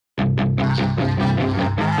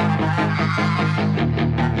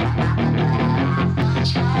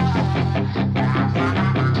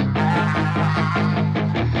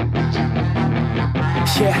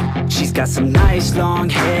She's got some nice long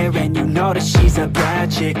hair, and you know that she's a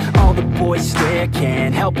bad chick. All the boys stare,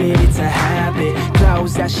 can't help it, it's a habit.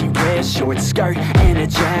 Clothes that she wears, short skirt and a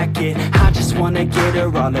jacket. I just wanna get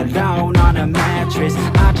her all alone on a mattress.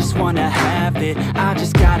 I just wanna have it, I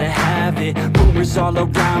just gotta have it. Rumors all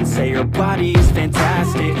around say her body is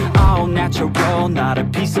fantastic. All natural, not a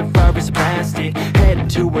piece of fur is plastic. Head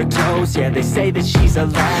to her toes, yeah, they say that she's a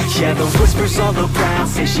latch. Yeah, the whispers all around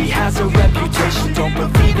say she has a reputation. Don't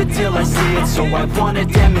believe it till I see it, so I want a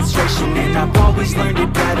demonstration. And I've always learned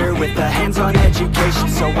it better with a hands-on education.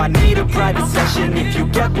 So I need a private session if you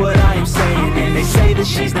get what I am saying. And they say that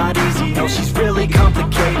she's not easy, no, she's really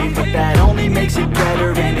complicated. But that only makes it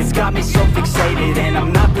better, and it's got me so fixated. And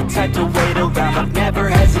I'm not the type to wait around, I've never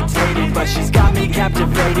hesitated. But she's got me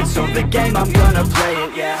captivated, so the game, I'm gonna play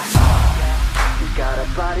it, yeah. She's got a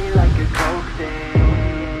body like a coke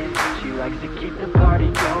thing. She likes to keep the party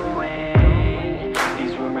going.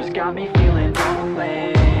 These rumors got me feeling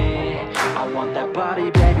lonely. I want that body,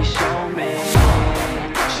 baby, show me.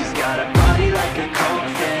 She's got a body like a coke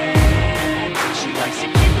thing. She likes to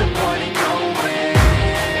keep the party going.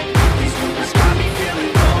 These rumors got me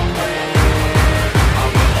feeling lonely. I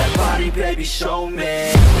want that body, baby, show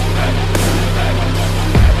me.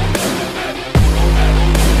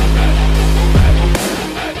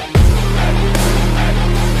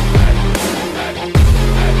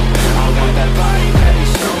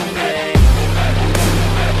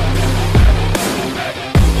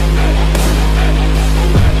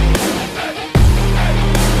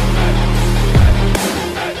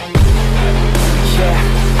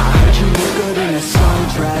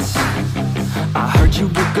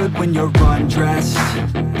 When you're undressed,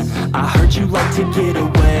 I heard you like to get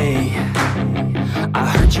away. I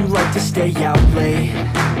heard you like to stay out late.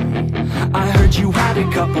 I heard you had a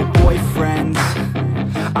couple boyfriends.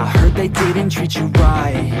 I heard they didn't treat you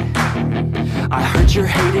right. I heard you're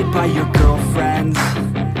hated by your girlfriends,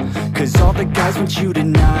 'cause all the guys want you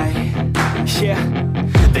tonight. Yeah,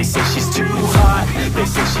 they say she's too hot, they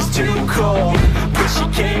say she's too cold. Where she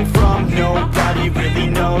came from, nobody really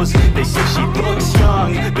knows. They say she looks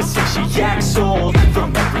young, but say she acts old.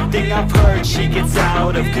 From everything I've heard, she gets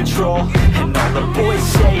out of control. And all the boys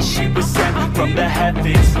say she was sent from the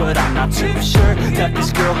heavens. But I'm not too sure that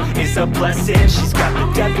this girl is a blessing. She's got the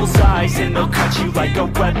devil's eyes, and they'll cut you like a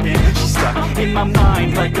weapon. She's stuck in my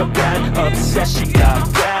mind like a bad obsession.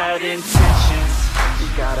 Got bad intentions.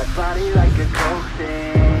 She's got a body like a coke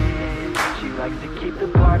thing. She likes to keep the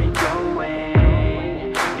party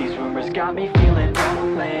going. These rumors got me feeling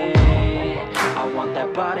lonely. I want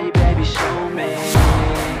that body, baby, show me.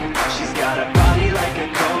 She's got a body like a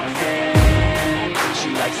coke thing. She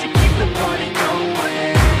likes to keep the party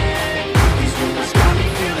going. These rumors got me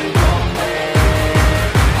feeling lonely.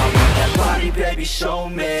 I want that body, baby, show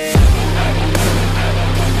me.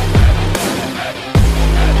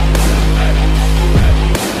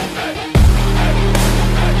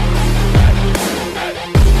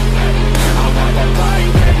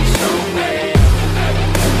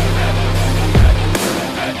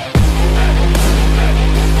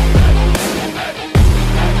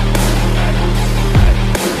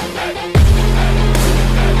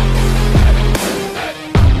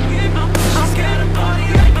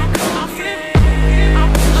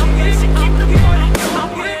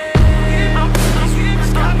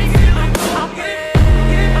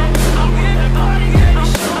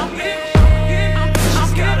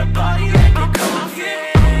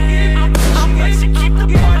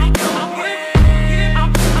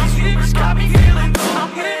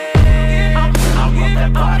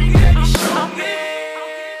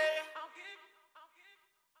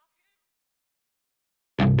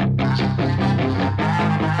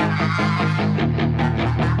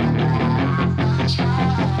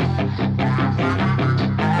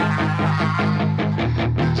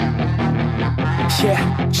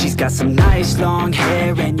 Yeah, she's got some nice long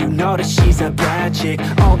hair, and you know that she's a bad chick.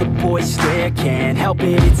 All the boys stare, can't help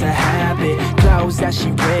it, it's a habit. Clothes that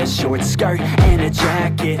she wears, short skirt and a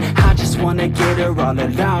jacket. I just wanna get her all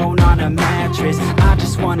alone on a mattress. I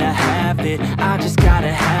just wanna have it, I just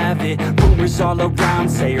gotta have it. Rumors all around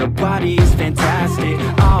say her body is fantastic.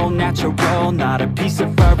 All natural, not a piece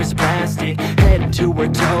of fur is plastic. Head to her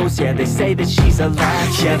toes, yeah, they say that she's a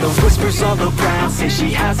latch. Yeah, the whispers all around say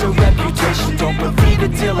she has a reputation. Don't believe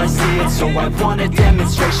it till I see it, so I want a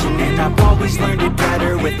demonstration. And I've always learned it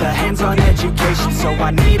better with a hands-on education. So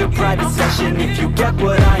I need a private session if you get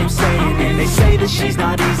what I am saying. And they say that she's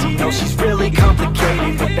not easy, no, she's really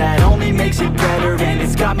complicated. But that only makes it better, and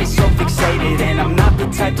it's got me so fixated. And I'm not the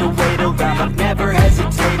type to wait around, I've never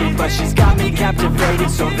hesitated. But she's got me captivated,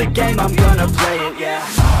 so the game, I'm gonna play it, yeah.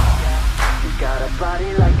 got a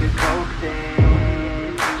body like a coke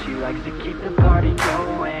thing. She likes to keep the party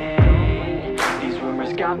going. These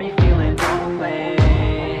rumors got me feeling lonely.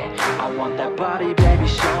 I want that body, baby,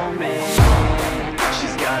 show me.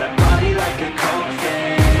 She's got a body like a coke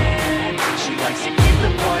thing. She likes to keep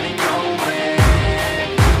the party going.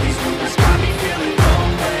 These rumors got me feeling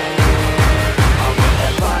lonely. I want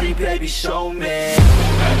that body, baby, show me.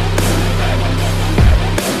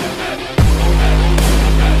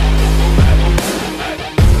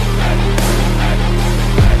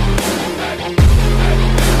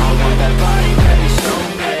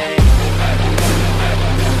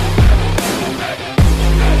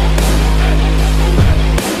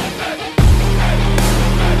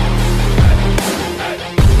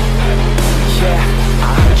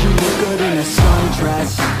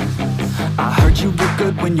 I heard you look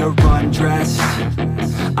good when you're undressed.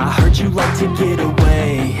 I heard you like to get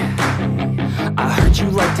away. I heard you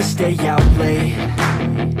like to stay out late.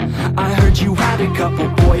 I heard you had a couple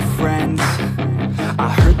boyfriends. I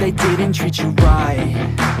heard they didn't treat you right.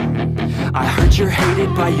 I heard you're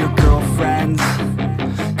hated by your girlfriends,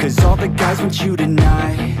 'cause all the guys want you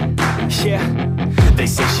tonight. Yeah, they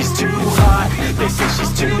say she's too hot, they say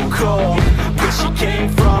she's too cold. Where she came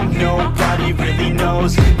from, nobody really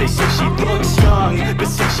knows. They say she looks young, but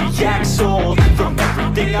say she acts old. From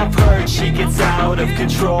everything I've heard, she gets out of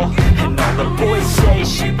control. And all the boys say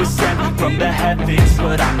she was sent from the heavens,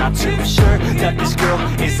 but I'm not too sure that this girl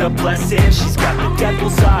is a blessing. She's got the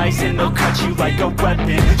devil's eyes and they'll cut you like a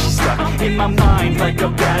weapon. She's stuck in my mind like a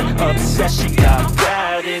bad obsession. Got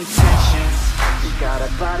bad intentions. She's got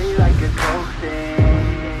a body like a coke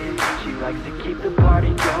thing. She likes to keep the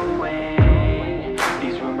party going.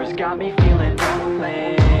 These rumors got me feeling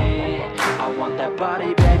lonely. I want that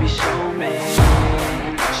body, baby, show me.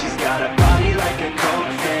 She's got a body like a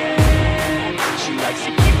coke thing. She likes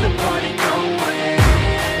to keep the party going.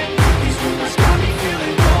 These rumors got me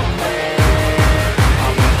feeling lonely. I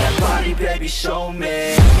want that body, baby, show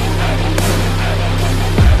me.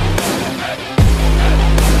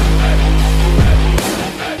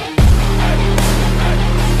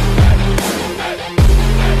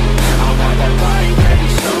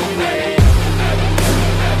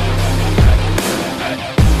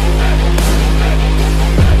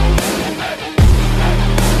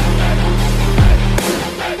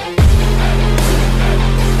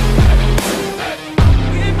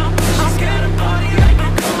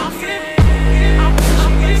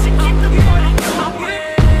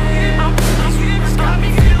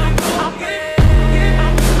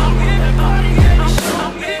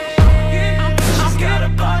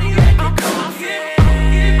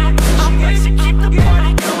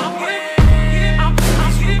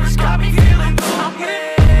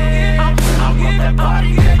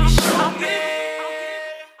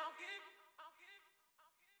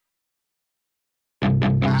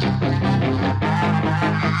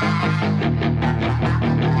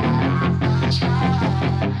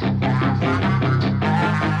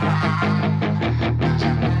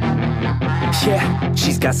 Yeah,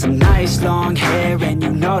 she's got some nice long hair, and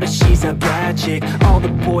you know that she's a bad chick. All the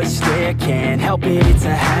boys stare, can't help it, it's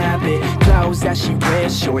a habit. Clothes that she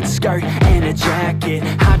wears, short skirt and a jacket.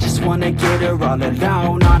 I just wanna get her all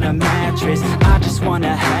alone on a mattress. I just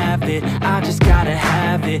wanna have it, I just gotta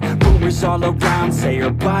have it. Rumors all around say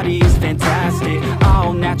her body is fantastic.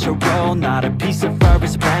 All natural, not a piece of fur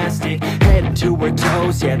is plastic. Head to her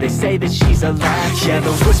toes, yeah, they say that she's a latch. Yeah,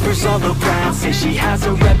 the whispers all around say she has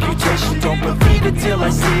a reputation. Don't believe it till I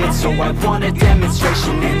see it, so I want a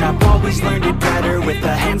demonstration. And I've always learned it better with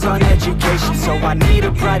a hands-on education. So I need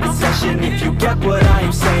a private session if you get what I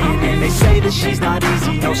am saying. And they say that she's not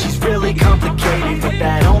easy, no, she's really complicated. But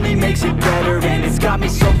that only makes it better, and it's got me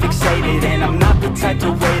so fixated. And I'm not the type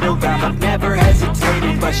to wait around, I've never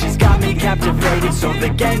hesitated. But she's got me captivated, so the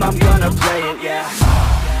game, I'm gonna play it, yeah.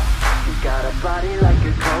 She's got a body like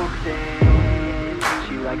a coke thing.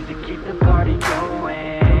 She likes to keep the party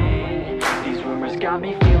going. These rumors got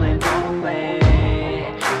me feeling lonely.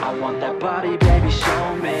 I want that body, baby,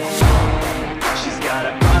 show me. She's got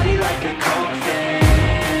a body like a coke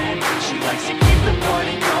thing. She likes to keep the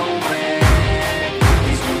party going.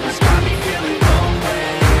 These rumors got me feeling lonely.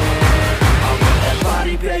 I want that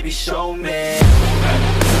body, baby, show me.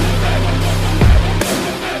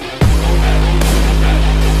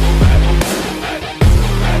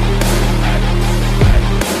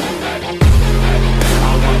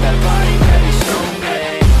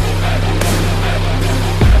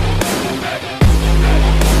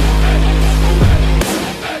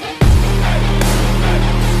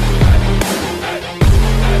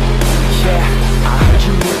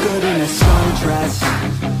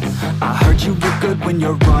 I heard you look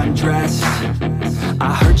undressed.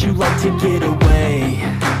 I heard you like to get away.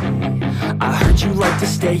 I heard you like to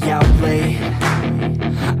stay out late.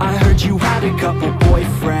 I heard you had a couple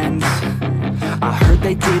boyfriends. I heard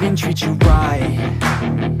they didn't treat you right.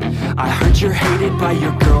 I heard you're hated by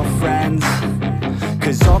your girlfriends,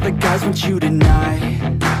 'cause all the guys want you tonight.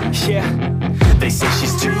 Yeah, they say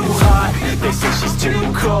she's too hot, they say she's too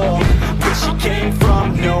cold. Where she came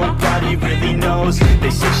from, nobody really knows.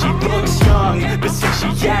 They say she looks young, but say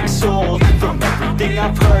she acts old. From everything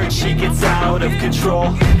I've heard, she gets out of control.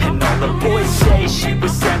 And all the boys say she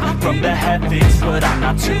was sent from the heavens, but I'm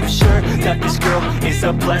not too sure that this girl is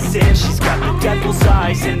a blessing. She's got the devil's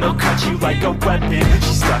eyes and they'll cut you like a weapon.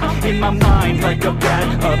 She's stuck in my mind like a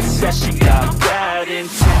bad obsession. Got bad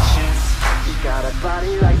intentions. She got a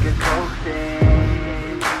body like a coke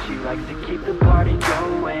thing. She likes to keep the party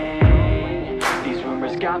going. These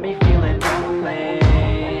rumors got me feeling lonely.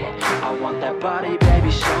 I want that body,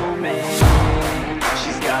 baby, show me.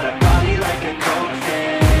 She's got a body like a coke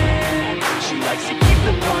thing. She likes to keep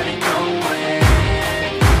the party going.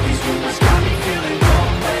 These rumors got me feeling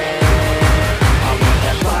lonely. I want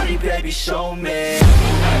that body, baby, show me.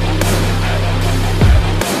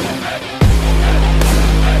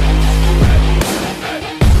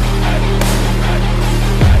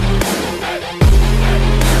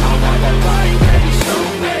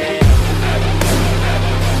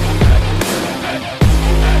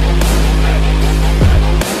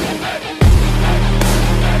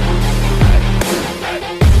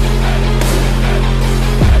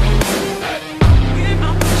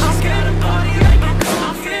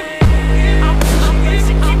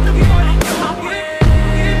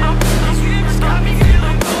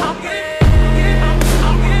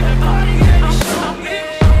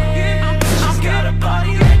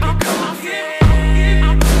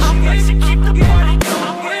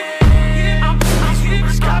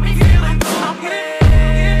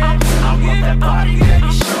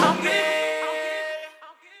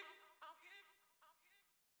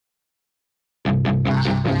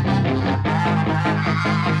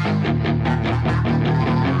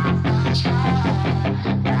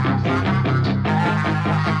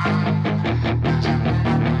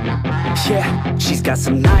 Yeah, she's got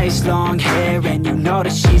some nice long hair, and you know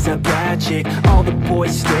that she's a bad chick. All the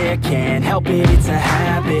boys stare, can't help it, it's a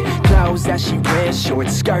habit. Clothes that she wears, short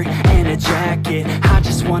skirt and a jacket. I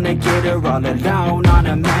just wanna get her all alone on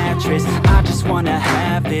a mattress. I just wanna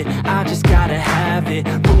have it, I just gotta have it.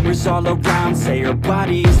 Rumors all around say her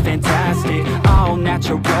body is fantastic. All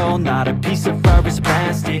natural, not a piece of fur is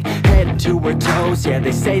plastic. Head to her toes, yeah,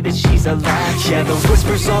 they say that she's a latch. Yeah, the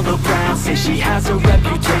whispers all around say she has a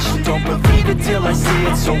reputation. Don't believe it till I see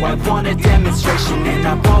it, so I want a demonstration. And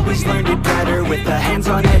I've always learned it better with a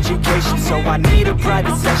hands-on education. So I need a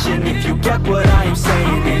private session if you get what I am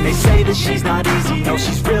saying. And they say that she's not easy, no,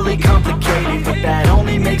 she's really complicated, but that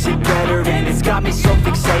only makes it better, and it's got me so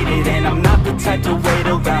fixated. And I'm not the type to wait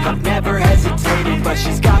around, I've never hesitated, but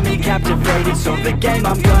she's got me captivated, so the game,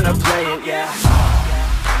 I'm gonna play it, yeah.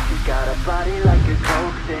 She's got a body like a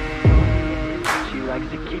coke thing. She likes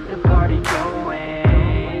to keep the party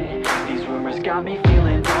going. These rumors got me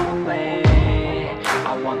feeling lonely.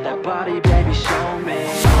 I want that body, baby, show me.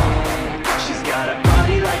 She's got a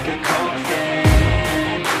body like a coke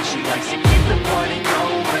thing. She likes to keep the party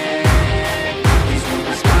going. These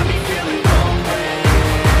rumors got me feeling lonely.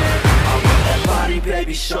 I want that body,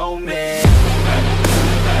 baby, show me.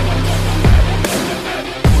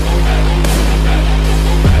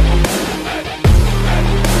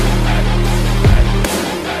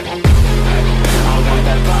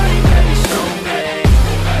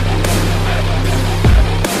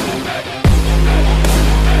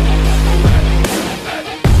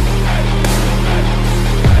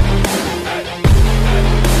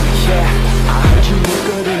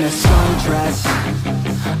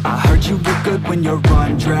 When you're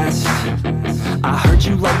undressed, I heard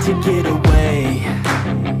you like to get away.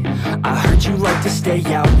 I heard you like to stay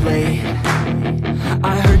out late.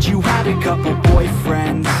 I heard you had a couple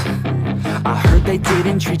boyfriends. I heard they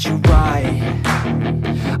didn't treat you right.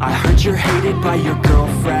 I heard you're hated by your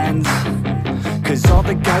girlfriends, 'cause all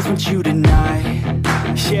the guys want you tonight.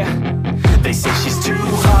 Yeah, they say she's too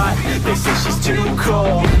hot, they say she's too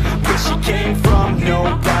cold. Where she came from,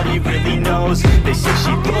 nobody really knows. They say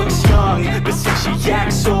she looks young, but say she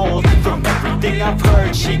acts old. From everything I've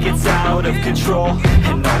heard, she gets out of control.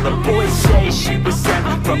 And all the boys say she was sent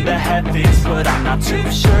from the heavens, but I'm not too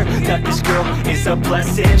sure that this girl is a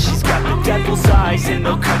blessing. She's got the devil's eyes and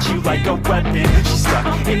they'll cut you like a weapon. She's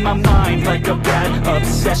stuck in my mind like a bad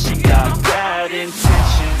obsession. Got bad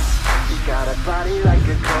intentions. She's got a body like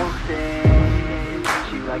a coke thing.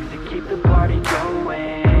 She likes to keep the party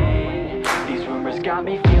going. These rumors got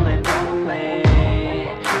me feeling lonely.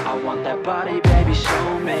 I want that body, baby,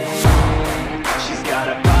 show me. She's got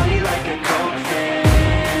a body like a coke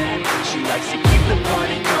fan. She likes to keep the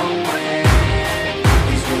party going.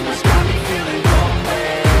 These rumors got me feeling lonely.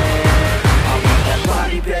 I want that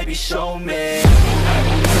body, baby, show me.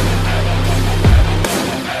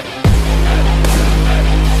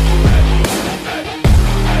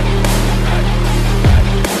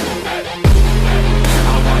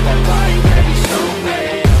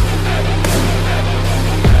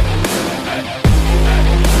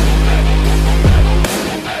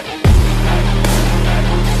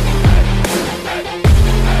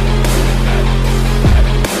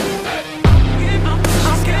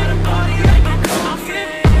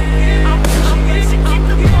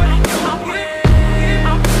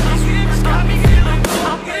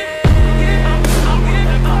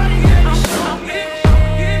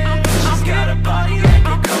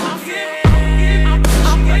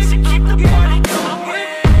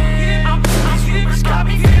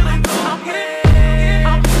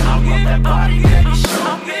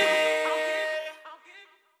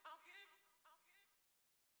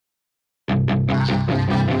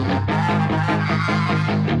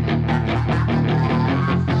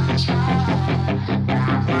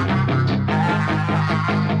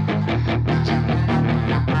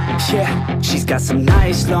 Yeah, she's got some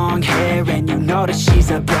nice long hair, and you know that she's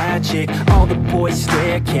a bad chick. All the boys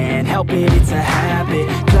stare, can't help it, it's a habit.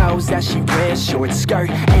 Clothes that she wears, short skirt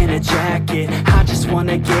and a jacket. I just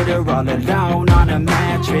wanna get her all alone on a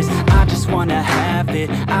mattress. I just wanna have it,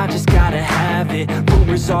 I just gotta have it.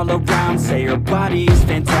 Rumors all around say her body is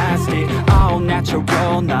fantastic. All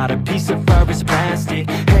natural, not a piece of fur is plastic.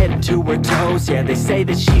 Head to her toes, yeah, they say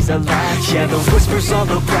that she's a latch. Yeah, the whispers all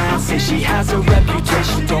around say she has a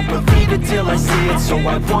reputation. Don't believe it till I see it, so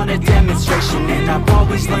I want a demonstration. And I've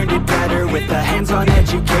always learned it better with a hands-on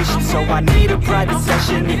education. So I need a private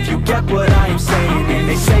session, if you get what I am saying. And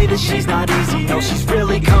they say that she's not easy, no, she's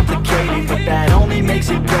really complicated. But that only makes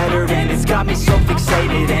it better, and it's got me so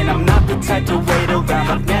fixated. And I'm not the type to wait around,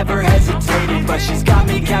 I've never hesitated. But she's got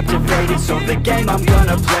me captivated, so the game, I'm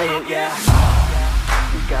gonna play it, yeah.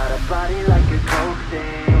 She's got a body like a coke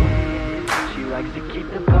thing. She likes to keep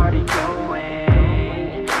the party going.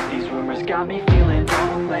 Rumors got me feeling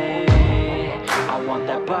lonely. I want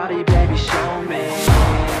that body, baby, show me.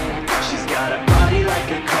 She's got a body like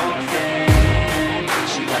a coke fan.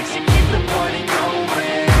 She likes to keep the party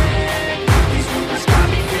going. These rumors got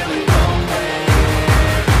me feeling lonely.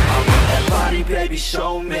 I want that body, baby,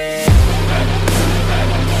 show me.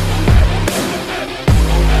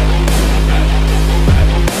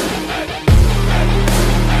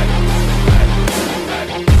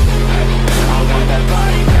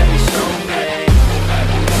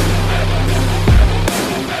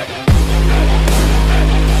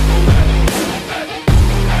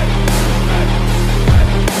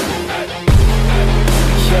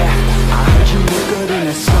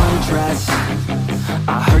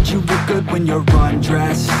 When you're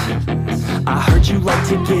undressed, I heard you like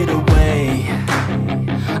to get away.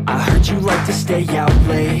 I heard you like to stay out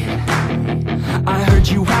late. I heard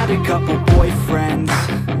you had a couple boyfriends.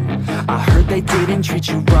 I heard they didn't treat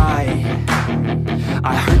you right.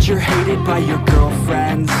 I heard you're hated by your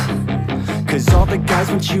girlfriends, 'cause all the guys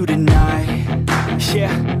want you tonight.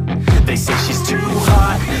 Yeah, they say she's too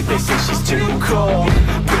hot, they say she's too cold.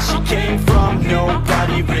 Where she came from,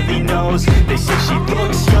 nobody really knows. They say she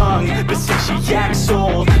looks young, but say she acts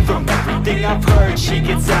old. From everything I've heard, she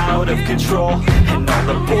gets out of control. And all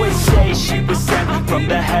the boys say she was sent from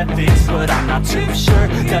the heavens, but I'm not too sure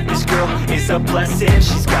that this girl is a blessing.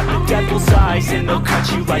 She's got the devil's eyes, and they'll cut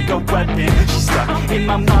you like a weapon. She's stuck in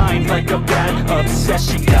my mind like a bad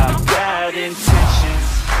obsession. Got bad intentions.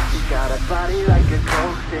 She's got a body like a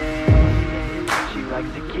coke thing. She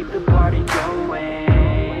likes to keep the party going.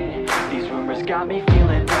 These rumors got me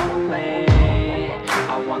feeling lonely.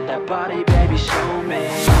 I want that body, baby, show me.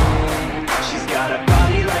 She's got a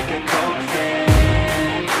body like a coke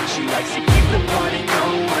fan. She likes to keep the party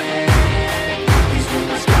going. These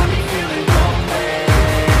rumors got me feeling lonely.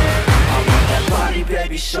 I want that body,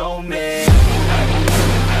 baby, show me.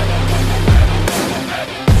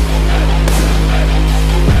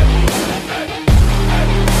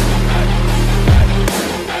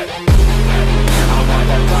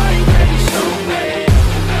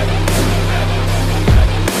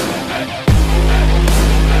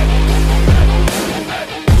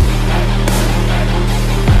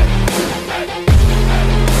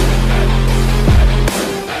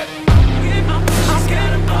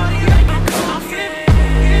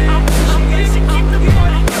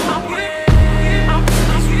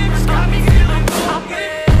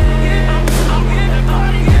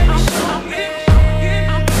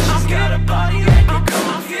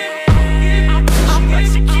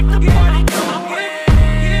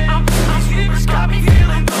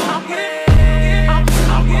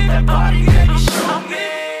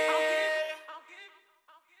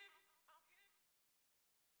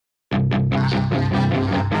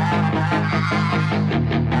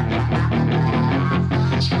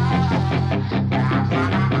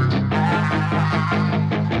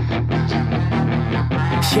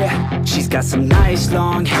 She's got some nice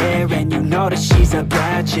long hair, and you know that she's a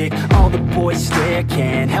bad chick. All the boys stare,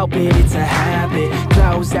 can't help it, it's a habit.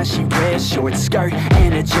 Clothes that she wears, short skirt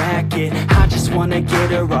and a jacket. I just wanna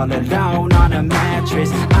get her all alone on a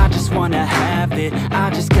mattress. I just wanna have it,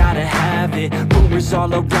 I just gotta have it. Rumors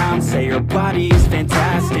all around say her body is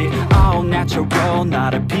fantastic. All natural,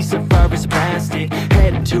 not a piece of fur is plastic.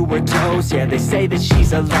 Head to her toes, yeah, they say that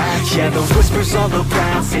she's a latch. Yeah, the whispers all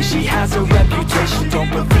around say she has a reputation.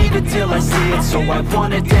 Don't believe it till I see it, so I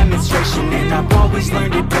want a demonstration. And I've always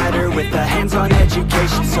learned it better with a hands-on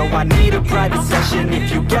education. So I need a private session,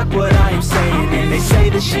 if you get what I am saying. And they say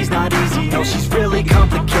that she's not easy, no, she's really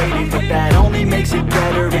complicated. But that only makes it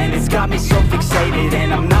better, and it's got me so fixated.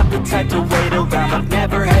 And I'm not the type to wait around, I've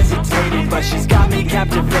never hesitated. But she's got me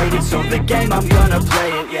captivated, so the game, I'm gonna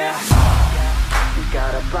play it, yeah. She's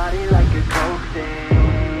got a body like a coke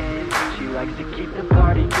thing. She likes to keep the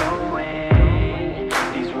party going.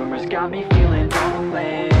 These rumors got me feeling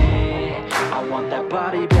lonely. I want that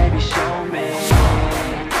body, baby, show me.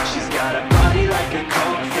 She's got a body like a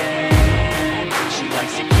coke thing. She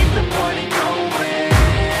likes to keep the party going.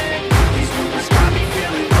 These rumors got me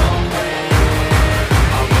feeling lonely.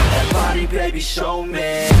 I want that body, baby, show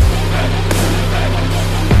me.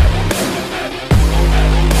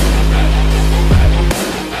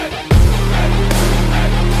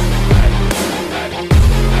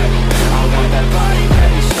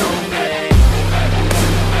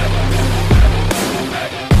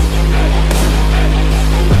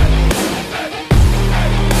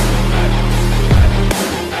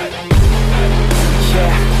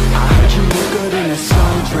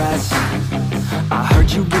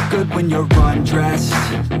 When you're undressed,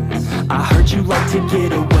 I heard you like to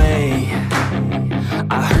get away.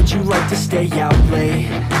 I heard you like to stay out late.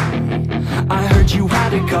 I heard you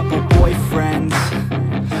had a couple boyfriends.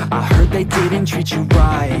 I heard they didn't treat you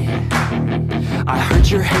right. I heard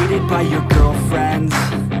you're hated by your girlfriends,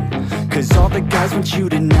 'cause all the guys want you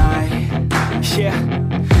tonight. Yeah,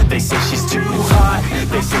 they say she's too hot,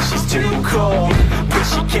 they say she's too cold. Where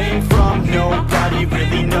she came from, nobody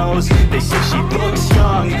really knows. They say she looks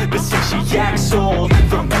young, but say she acts old.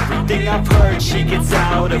 From everything I've heard, she gets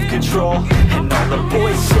out of control. And all the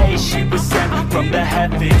boys say she was sent from the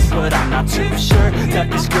heavens, but I'm not too sure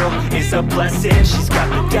that this girl is a blessing. She's got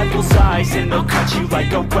the devil's eyes, and they'll cut you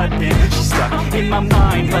like a weapon. She's stuck in my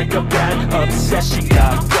mind like a bad obsession.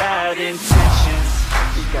 Got bad intentions.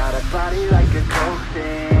 She's got a body like a coke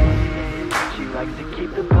thing. She likes to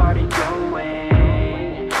keep the party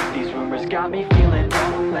going. These rumors got me feeling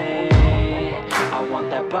lonely. I want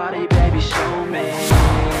that body, baby, show me.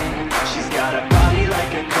 She's got a body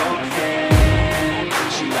like a coke thing.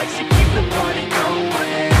 She likes to keep the party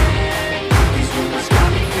going. These rumors got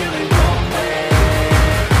me feeling lonely.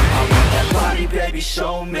 I want that body, baby,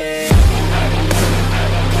 show me.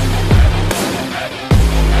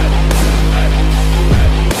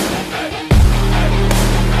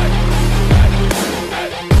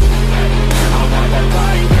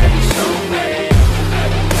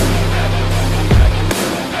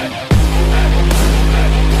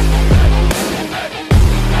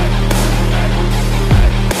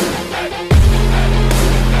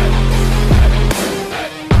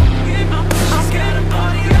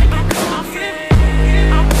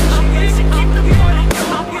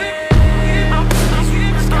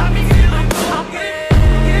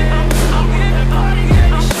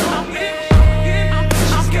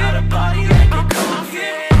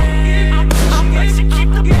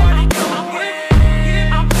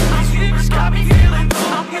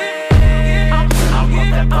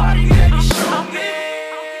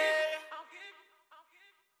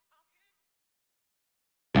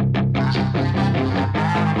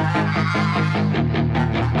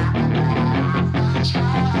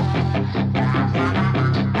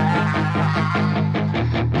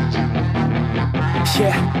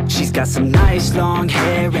 Yeah, she's got some nice long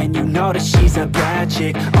hair, and you know that she's a bad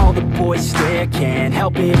chick. All the boys stare, can't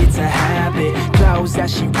help it, it's a habit. Clothes that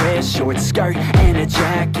she wears, short skirt and a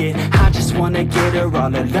jacket. I just wanna get her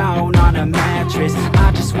all alone on a mattress.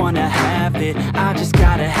 I just wanna have it, I just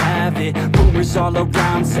gotta have it. Rumors all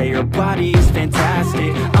around say her body is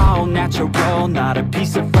fantastic. All natural, not a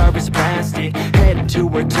piece of fur is plastic. Head to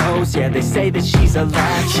her toes, yeah, they say that she's a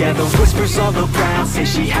latch. Yeah, the whispers all around say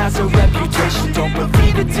she has a reputation. Don't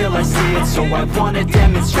believe it till I see it, so I want a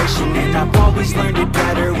demonstration. And I've always learned it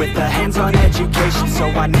better with a hands-on education. So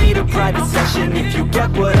I need a private session, if you get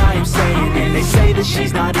what I am saying. And they say that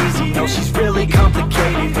she's not easy, no, she's really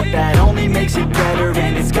complicated. But that only makes it better,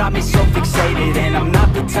 and it's got me so fixated. And I'm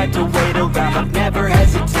not the type to wait around, I've never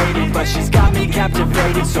hesitated. But she's got me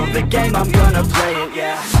captivated, so the game, I'm gonna play it,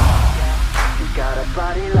 yeah. got a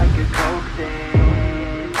body like a coke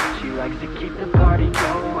thing. She likes to keep the party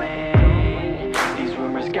going. These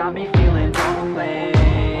rumors got me feeling lonely.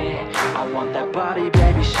 I want that body,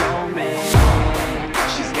 baby, show me.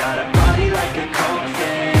 She's got a body like a coke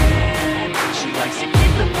thing. She likes to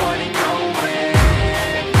keep the party going.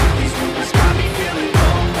 These rumors got me feeling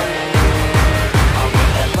lonely. I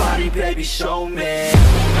want that body, baby, show me.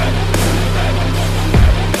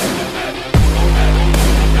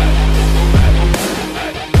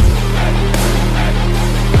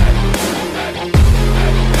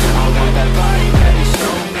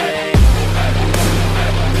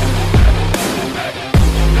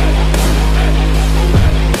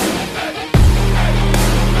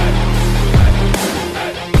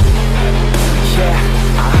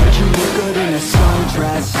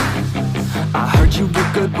 I heard you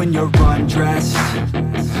look good when you're undressed.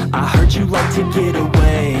 I heard you like to get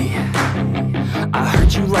away. I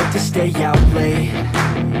heard you like to stay out late.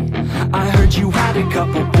 I heard you had a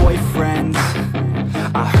couple boyfriends.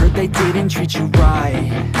 I heard they didn't treat you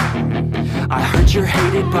right. I heard you're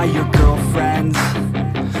hated by your girlfriends,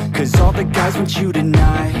 'cause all the guys want you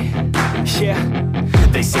tonight. Yeah,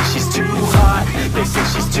 they say she's too hot, they say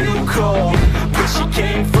she's too cold. Where she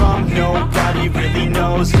came from, nobody really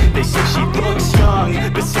knows. They say she looks young,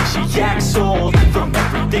 but say she acts old. From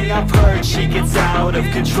everything I've heard, she gets out of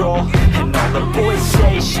control. And all the boys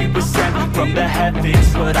say she was sent from the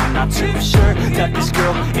heavens, but I'm not too sure that this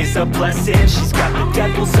girl is a blessing. She's got the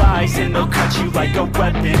devil's eyes and they'll cut you like a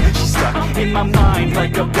weapon. She's stuck in my mind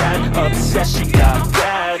like a bad obsession. Got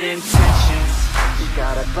bad intentions. She's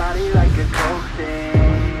got a body like a coke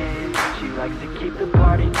thing. She likes to keep the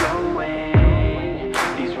party going.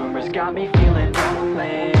 These rumors got me feeling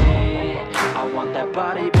lonely. I want that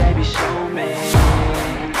body, baby, show me.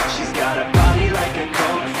 She's got a body like a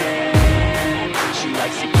coke thing. She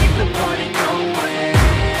likes to keep the party going.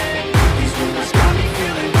 These rumors got me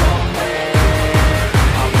feeling lonely.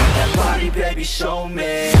 I want that body, baby, show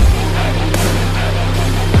me.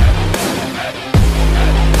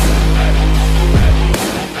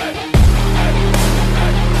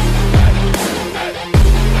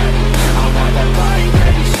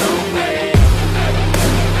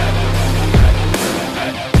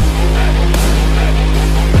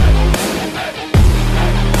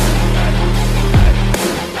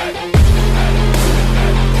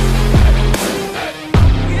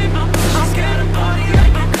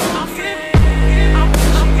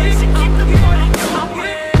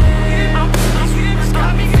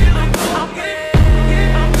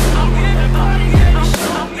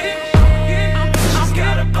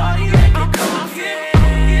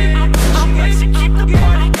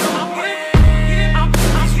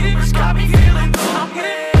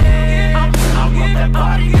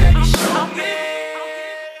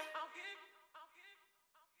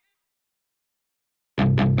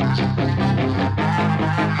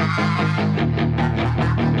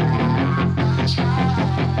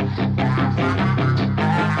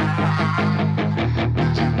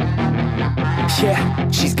 Yeah,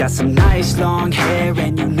 she's got some nice long hair,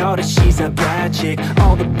 and you know that she's a bad chick.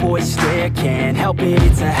 All the boys stare, can't help it,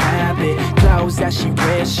 it's a habit. Clothes that she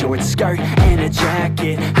wears, short skirt and a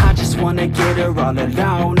jacket. I just wanna get her all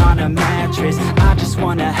alone on a mattress. I just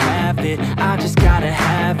wanna have it, I just gotta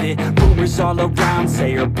have it. Rumors all around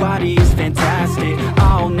say her body is fantastic.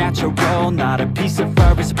 All natural, not a piece of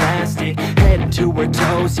fur is plastic. Head to her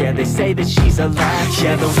toes, yeah, they say that she's a latch.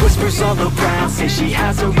 Yeah, the whispers all around say she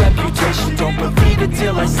has a reputation. Don't believe it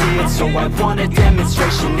till I see it, so I want a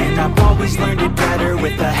demonstration. And I've always learned it better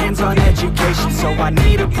with a hands-on education. So I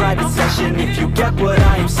need a private session, if you get what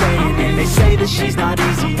I am saying. And they say that she's not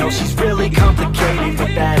easy, no, she's really complicated.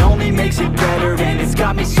 But that only makes it better, and it's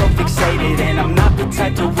got me so fixated. And I'm not the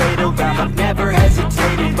type to wait around, I've never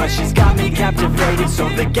hesitated. But she's got me captivated, so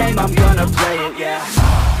the game, I'm gonna play it, yeah.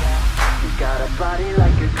 She's got a body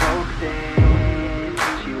like a coke thing.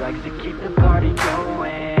 She likes to keep the party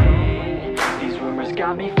going. These rumors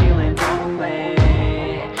got me feeling lonely.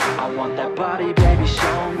 I want that body, baby,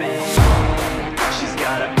 show me. She's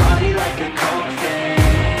got a body like a coke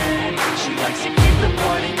thing. She likes to keep the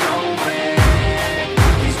party going.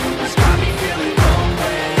 These rumors got me feeling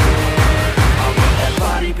lonely. I want that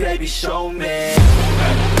body, baby, show me.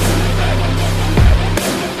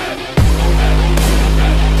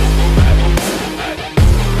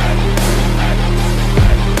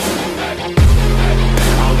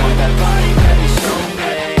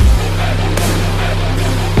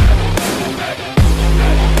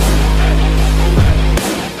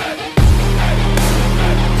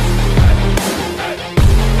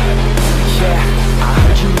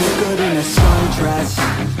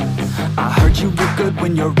 I heard you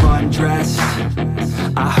when you're undressed.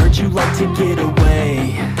 I heard you like to get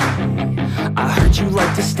away. I heard you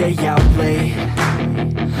like to stay out late.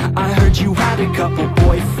 I heard you had a couple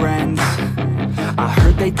boyfriends. I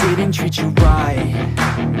heard they didn't treat you right.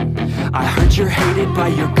 I heard you're hated by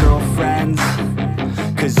your girlfriends,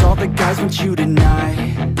 'cause all the guys want you tonight.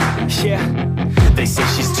 Yeah, they say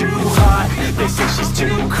she's too hot, they say she's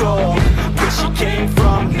too cold. Where she came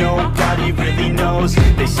from, nobody really knows.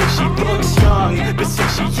 They say she looks young, but say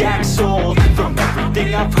she acts old. From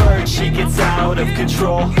everything I've heard, she gets out of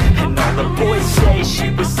control. And all the boys say she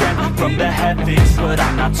was sent from the heavens, but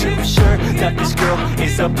I'm not too sure that this girl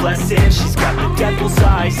is a blessing. She's got the devil's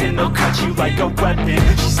eyes and they'll cut you like a weapon.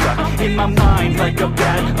 She's stuck in my mind like a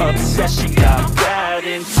bad obsession. Got bad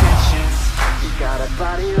intentions. She got a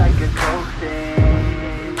body like a coke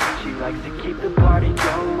thing. She likes to keep the party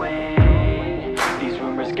going. These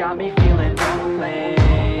rumors got me feeling lonely.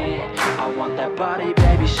 I want that body,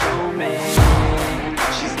 baby, show me.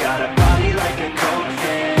 She's got a body like a coke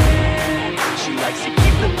thing. She likes to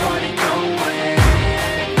keep the party going.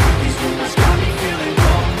 These rumors got me feeling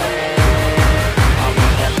lonely. I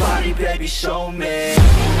want that body, baby, show me.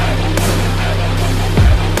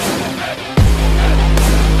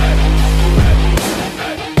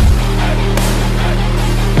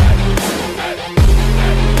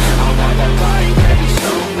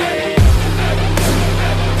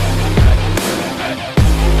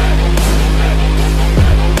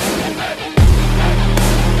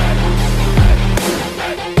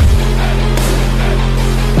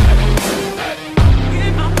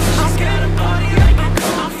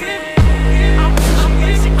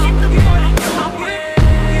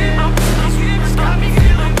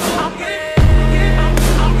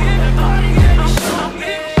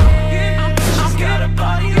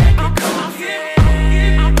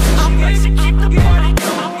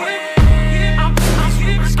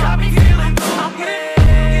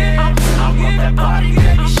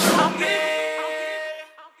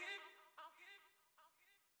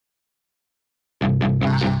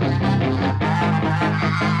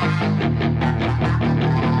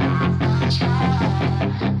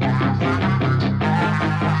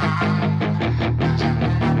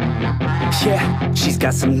 Yeah, she's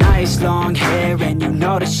got some nice long hair, and you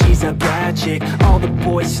know that she's a bad chick. All the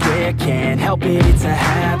boys stare, can't help it, it's a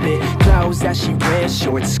habit. Clothes that she wears,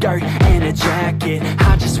 short skirt and a jacket.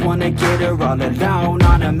 I just wanna get her all alone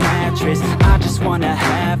on a mattress. I just wanna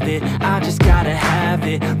have it, I just gotta have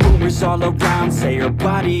it. Rumors all around say her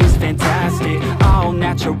body is fantastic. All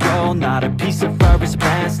natural, not a piece of fur is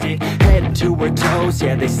plastic. Head to her toes,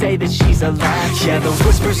 yeah, they say that she's a latch. Yeah, the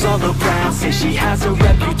whispers all around say she has a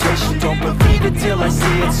reputation. Don't believe it till I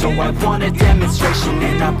see it, so I want a demonstration.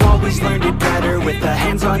 And I've always learned it better with a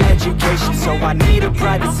hands-on education. So I need a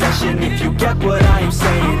private session, if you get what I am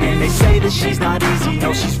saying. And they say that she's not easy,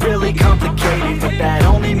 no, she's really complicated. But that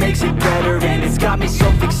only makes it better, and it's got me so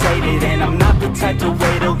fixated. And I'm not the type to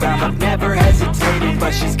wait around, I've never hesitated.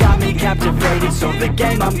 But she's got me captivated, so the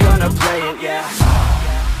game, I'm gonna play it, yeah.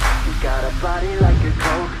 She's got a body like a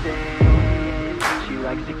coke thing. She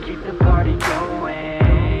likes to keep the party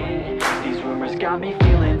going. These rumors got me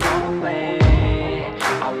feeling lonely.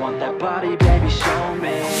 I want that body, baby, show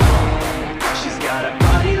me. She's got a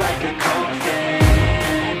body like a coke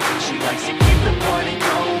thing. She likes to keep the party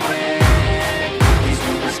going. These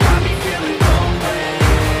rumors got me feeling lonely.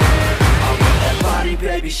 I want that body,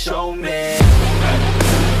 baby, show me.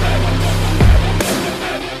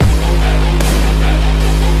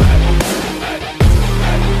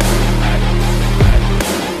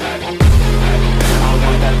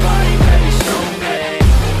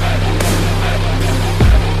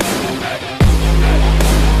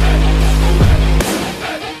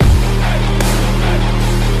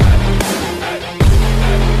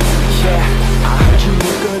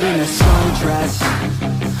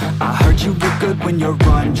 You look good when you're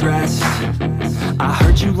undressed. I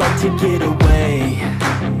heard you like to get away.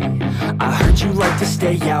 I heard you like to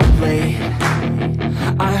stay out late.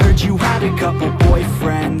 I heard you had a couple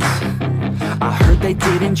boyfriends. I heard they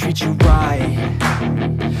didn't treat you right.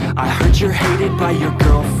 I heard you're hated by your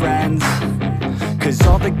girlfriends, 'cause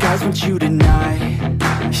all the guys want you tonight.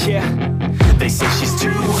 Yeah, they say she's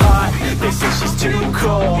too hot, they say she's too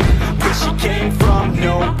cold. Where she came from,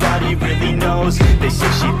 nobody really knows. They say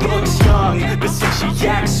she looks young, but say she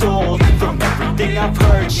acts old. From everything I've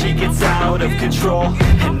heard, she gets out of control.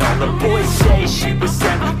 And all the boys say she was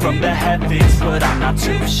sent from the heavens, but I'm not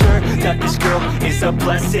too sure that this girl is a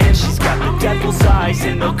blessing. She's got the devil's eyes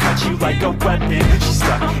and they'll cut you like a weapon. She's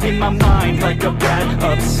stuck in my mind like a bad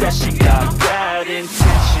obsession. Got bad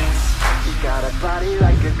intentions. She got a body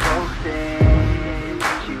like a coke thing.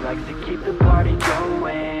 likes to keep the party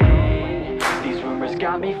going. These rumors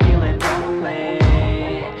got me feeling lonely.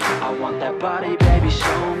 I want that body, baby,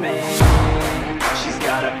 show me. She's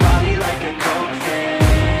got a body like a coke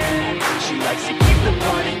fan. She likes to keep the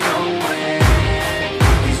party going.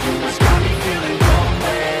 These rumors got me feeling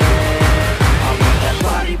lonely. I want that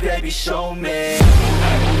body, baby, show me.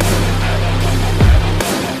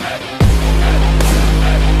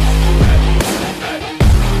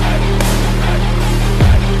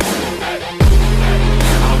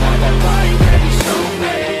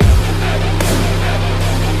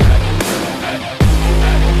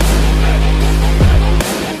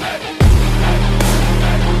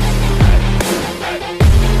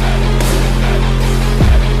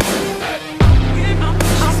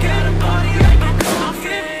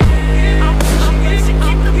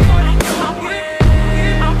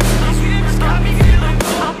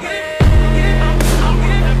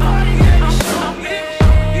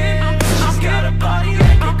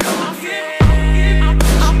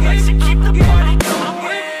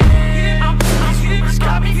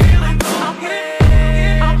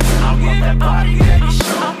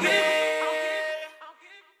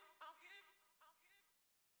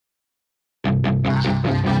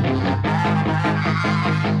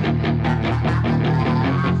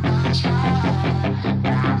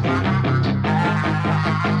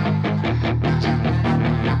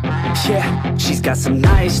 Yeah, she's got some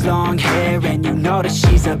nice long hair, and you know that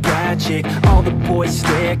she's a bad chick. All the boys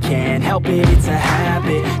stare, can't help it, it's a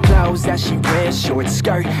habit. Clothes that she wears, short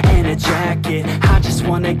skirt and a jacket. I just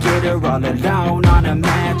wanna get her all alone on a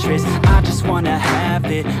mattress. I just wanna have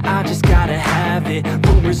it, I just gotta have it.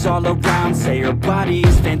 Rumors all around say her body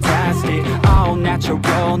is fantastic. All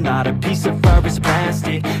natural, not a piece of fur is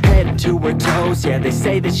plastic. Head to her toes, yeah, they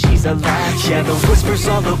say that she's a latch. Yeah, the whispers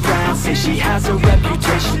all around say she has a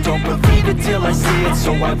reputation. Don't believe it till I see it,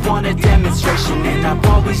 so I want a demonstration. And I've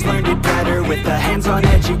always learned it better with a hands-on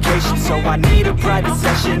education. So I need a private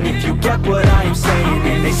session if you get what I am saying.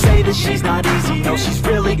 And they say that she's not easy, no, she's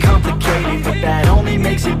really complicated. But that only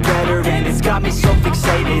makes it better, and it's got me so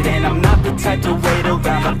fixated. And I'm not the type to wait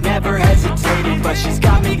around, I've never hesitated. But she's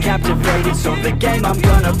got me captivated, so the game, I'm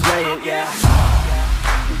gonna play it, yeah.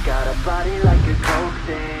 She's got a body like a coke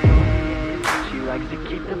thing. She likes to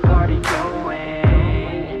keep the party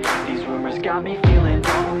going. These rumors got me feeling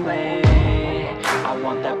lonely. I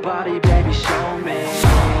want that body, baby, show me.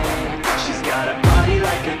 She's got a body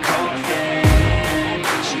like a coke fan.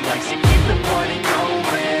 She likes to keep the party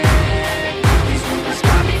going. These rumors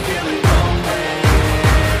got me feeling lonely.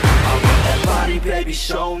 I want that body, baby,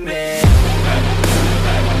 show me.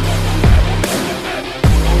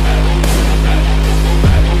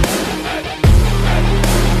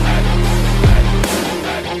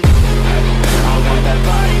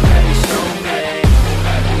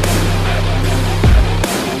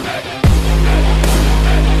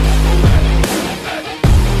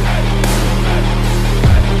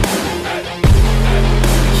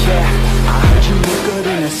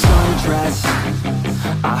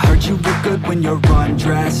 When you're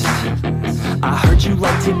undressed, I heard you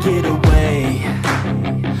like to get away.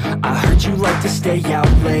 I heard you like to stay out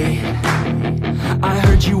late. I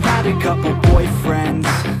heard you had a couple boyfriends.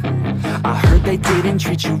 I heard they didn't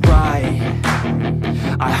treat you right.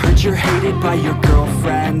 I heard you're hated by your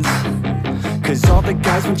girlfriends, 'cause all the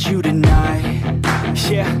guys want you tonight.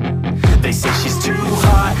 Yeah, they say she's too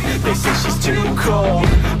hot, they say she's too cold.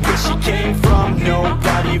 Where she came from,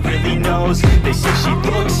 nobody really knows. They say she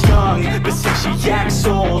looks young, but say she acts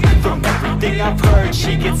old. From everything I've heard,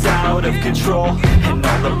 she gets out of control. And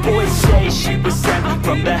all the boys say she was sent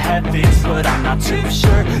from the heavens, but I'm not too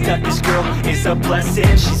sure that this girl is a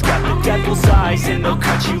blessing. She's got the devil's eyes, and they'll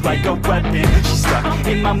cut you like a weapon. She's stuck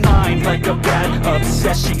in my mind like a bad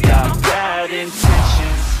obsession. Got bad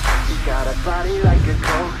intentions. She's got a body like a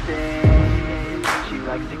coke thing. She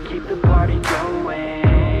likes to keep the party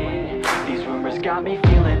going. These rumors got me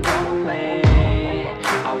feeling lonely.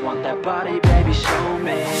 I want that body, baby, show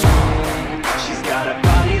me. She's got a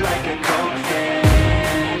body like a coke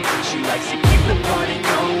fan. She likes to keep the party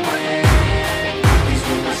going. These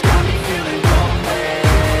rumors got me feeling lonely.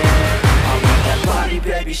 I want that body,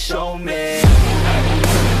 baby, show me.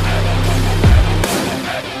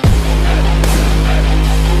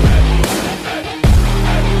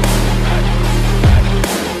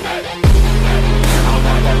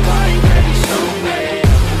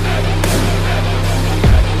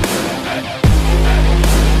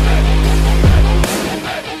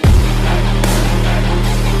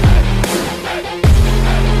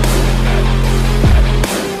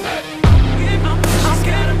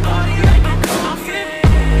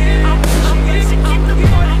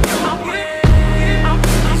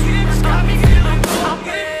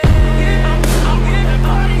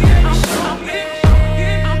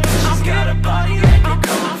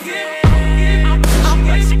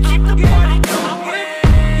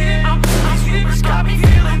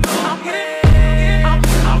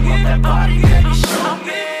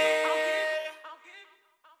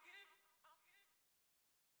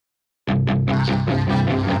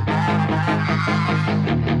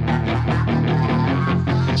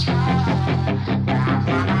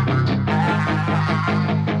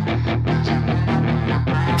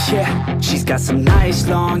 got some nice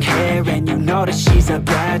long hair, and you know that she's a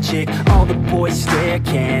bad chick. All the boys stare,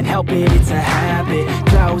 can't help it, it's a habit.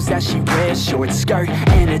 Clothes that she wears, short skirt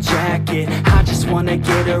and a jacket. I just wanna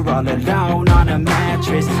get her all alone on a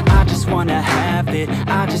mattress. I just wanna have it,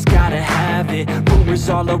 I just gotta have it. Rumors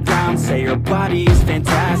all around say her body is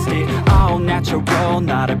fantastic. All natural,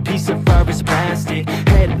 not a piece of fur is plastic.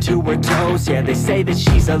 Head to her toes, yeah, they say that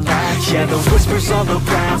she's a latch. Yeah, the whispers all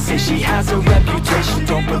around say she has a reputation.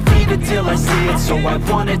 Don't believe it till I see it, so I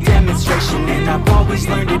want a demonstration. And I've always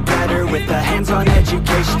learned it better with a hands-on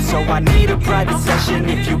education. So I need a private session,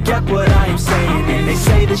 if you get what I am saying. And they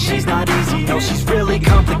say that she's not easy, no, she's really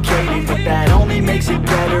complicated. But that only makes it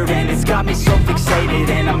better, and it's got me so fixated.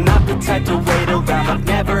 And I'm not the type to wait around, I've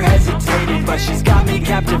never hesitated. But she's got me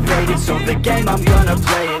captivated, so the game, I'm gonna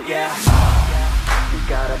play it, yeah. She's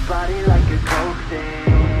got a body like a coke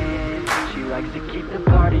thing. She likes to keep the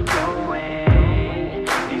party going.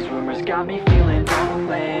 These rumors got me feeling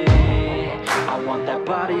lonely. I want that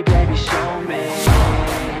body, baby, show me.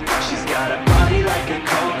 She's got a body like a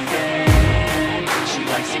coke thing. She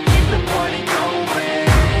likes to keep the party going.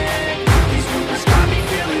 These rumors got me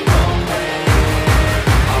feeling lonely.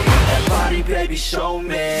 I want that body, baby, show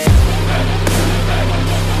me.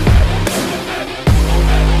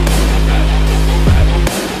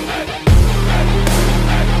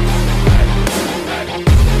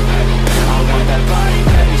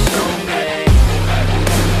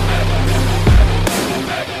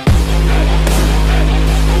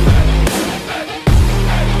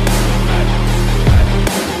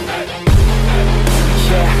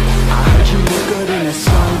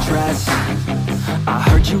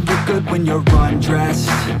 When you're undressed,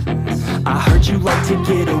 I heard you like to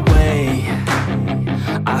get away.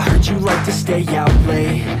 I heard you like to stay out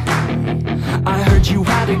late. I heard you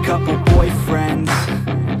had a couple boyfriends.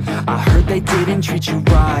 I heard they didn't treat you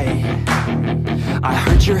right. I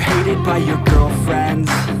heard you're hated by your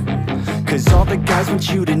girlfriends, 'cause all the guys want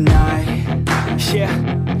you tonight. Yeah,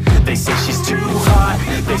 they say she's too hot,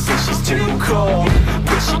 they say she's too cold.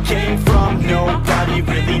 Where she came from, nobody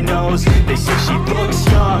really knows. They say she looks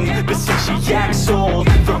young, but say she acts old.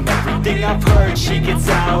 From everything I've heard, she gets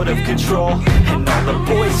out of control. And all the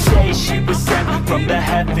boys say she was sent from the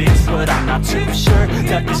heavens, but I'm not too sure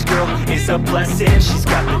that this girl is a blessing. She's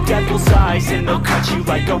got the devil's eyes, and they'll cut you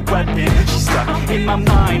like a weapon. She's stuck in my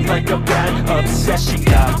mind like a bad obsession.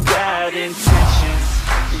 Got bad intentions.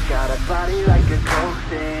 She's got a body like a coke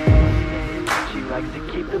thing. She likes to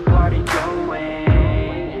keep the party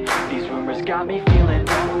going. These rumors got me feeling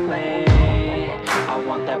lonely. I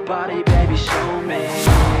want that body, baby, show me.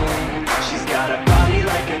 She's got a body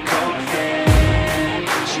like a coke thing.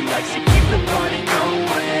 She likes to keep the party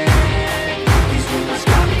going. These rumors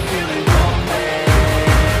got me feeling lonely.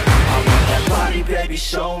 I want that body, baby,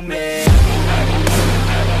 show me.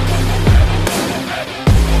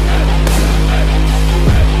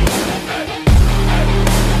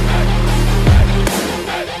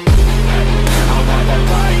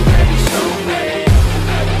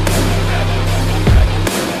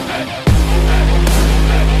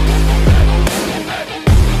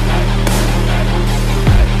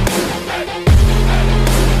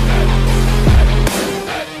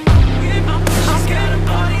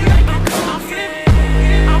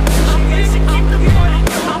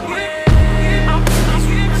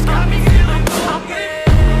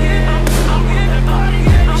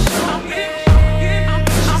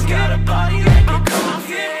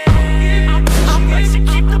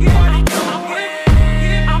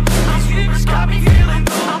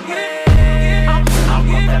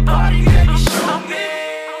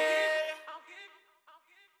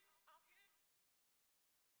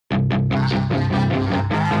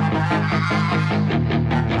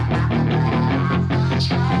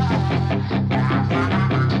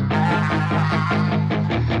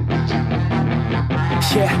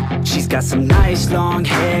 Yeah, she's got some nice long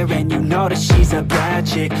hair, and you know that she's a bad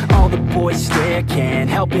chick. All the boys stare, can't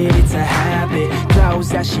help it, it's a habit. Clothes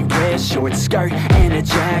that she wears, short skirt and a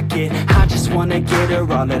jacket. I just wanna get her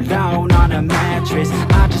all alone on a mattress.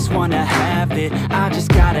 I just wanna have it, I just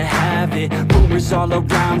gotta have it. Rumors all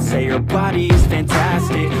around say her body is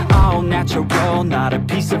fantastic. All natural, not a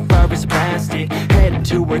piece of fur is plastic. Head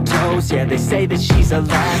to her toes, yeah, they say that she's a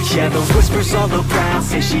latch. Yeah, the whispers all around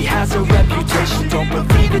say she has a reputation. Don't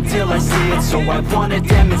believe it till I see it, so I want a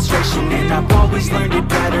demonstration. And I've always learned it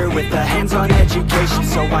better with a hands-on education.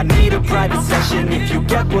 So I need a private session, if you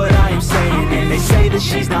get what I am saying. And they say that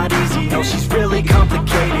she's not easy, no, she's really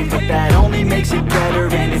complicated. But that only makes it better,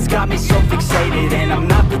 and it's got me so fixated. And I'm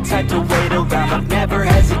not the type to wait around, I've never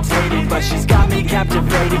hesitated. But she's got me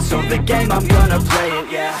captivated, so the game, I'm gonna play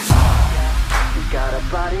it, yeah. got a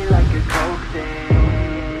body like a coke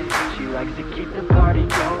thing. She likes to keep the party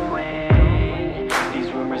going.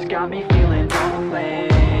 These rumors got me feeling lonely.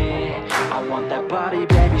 I want that body,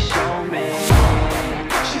 baby, show me.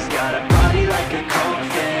 She's got a body like a coke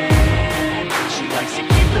thing. She likes to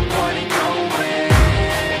keep the party going.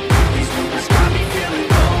 These rumors got me feeling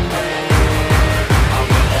lonely. I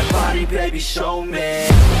want that body, baby, show me.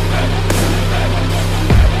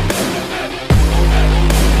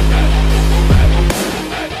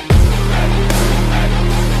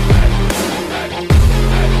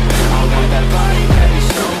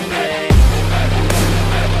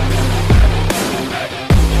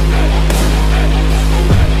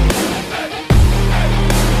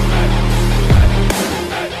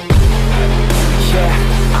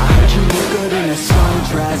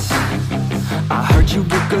 I heard you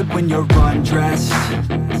look good when you're undressed.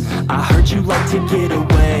 I heard you like to get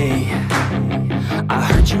away. I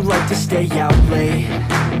heard you like to stay out late.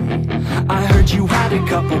 I heard you had a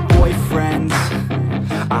couple boyfriends.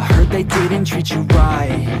 I heard they didn't treat you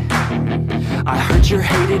right. I heard you're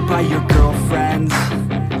hated by your girlfriends,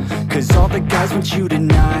 'cause all the guys want you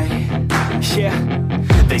tonight. Yeah,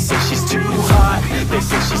 they say she's too hot, they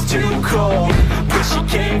say she's too cold. Where she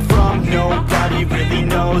came from, nobody really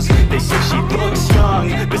knows. They say she looks young,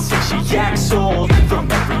 but say she acts old.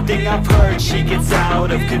 From everything I've heard, she gets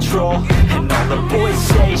out of control. And all the boys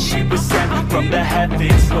say she was sent from the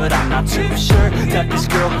heavens, but I'm not too sure that this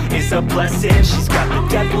girl is a blessing. She's got the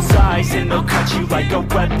devil's eyes and they'll cut you like a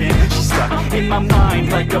weapon. She's stuck in my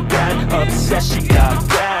mind like a bad obsession. Got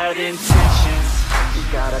bad intentions. She's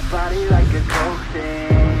got a body like a coke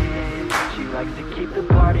thing. She likes to keep the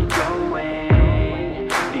party going.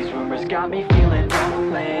 These rumors got me feeling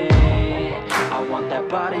lonely. I want that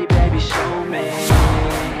body, baby, show me.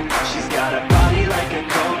 She's got a body like a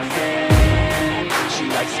coke thing. She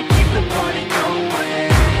likes to keep the party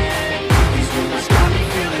going. These rumors got me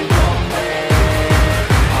feeling lonely.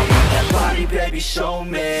 I want that body, baby, show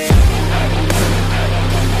me.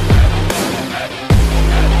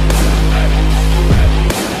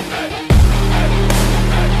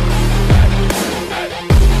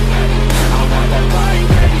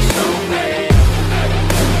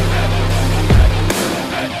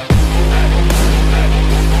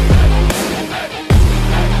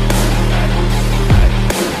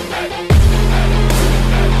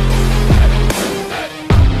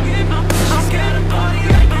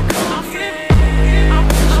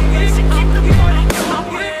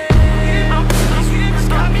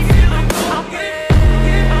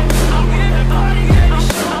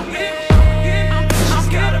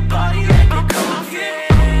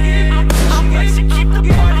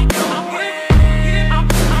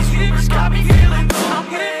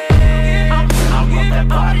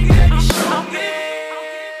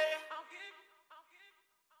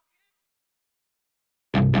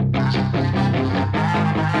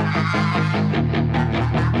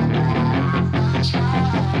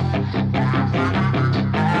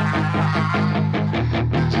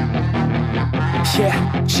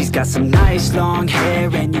 Yeah, she's got some nice long hair,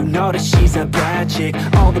 and you know that she's a bad chick.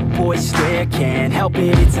 All the boys stare, can't help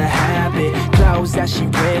it, it's a habit. Clothes that she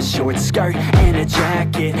wears, short skirt and a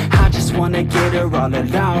jacket. I just wanna get her all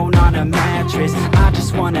alone on a mattress. I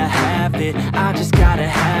just wanna have it, I just gotta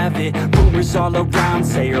have it. Rumors all around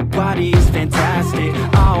say her body is fantastic.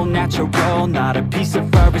 All natural, not a piece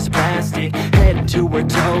of fur is plastic. Head to her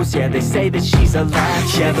toes, yeah, they say that she's a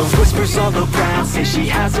latch. Yeah, the whispers all around say she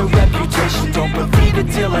has a reputation. Don't believe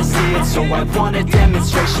it till I see it, so I want a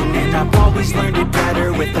demonstration. And I've always learned it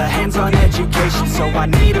better with a hands-on education. So I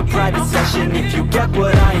need a private session if you get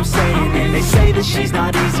what I am saying. And they say that she's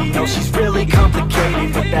not easy, no, she's really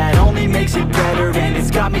complicated. But that only makes it better, and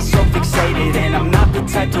it's got me so fixated. And I'm not the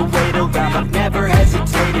type to wait around, I've never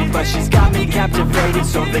hesitated. But she's got me captivated,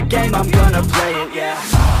 so the game, I'm gonna play it, yeah.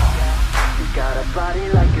 She's got a body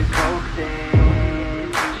like a coke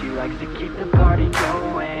thing. She likes to keep the party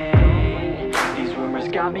going. These rumors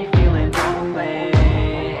got me feeling lonely.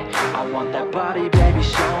 I want that body, baby,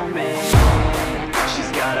 show me.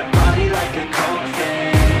 She's got a body like a coke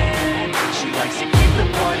thing. She likes to keep the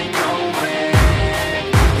party going.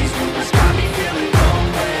 These rumors got me feeling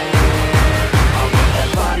lonely. I want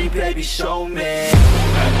that body, baby, show me.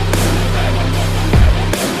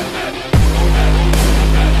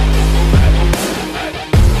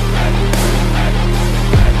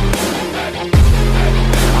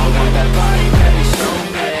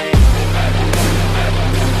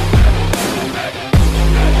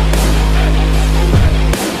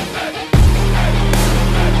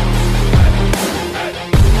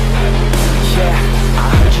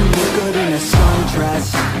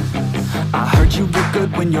 I heard you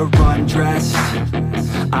good when you're undressed.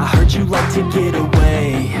 I heard you like to get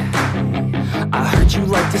away. I heard you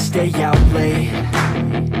like to stay out late.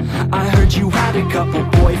 I heard you had a couple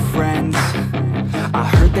boyfriends. I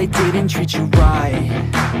heard they didn't treat you right.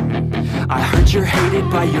 I heard you're hated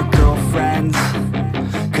by your girlfriends,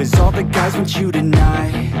 'cause all the guys want you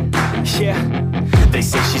tonight. Yeah, they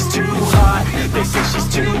say she's too hot, they say she's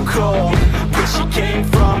too cold. Where she came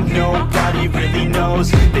from, nobody really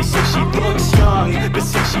knows. They say she looks young, but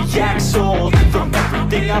say she acts old. From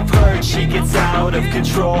everything I've heard, she gets out of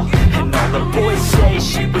control. And all the boys say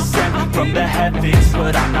she was sent from the heavens,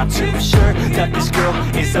 but I'm not too sure that this girl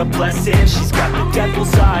is a blessing. She's got the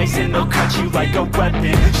devil's eyes and they'll cut you like a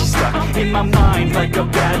weapon. She's stuck in my mind like a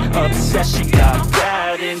bad obsession. Got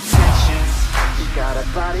bad intentions. She's got a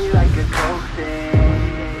body like a coke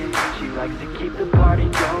thing. She likes to keep the party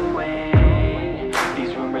going.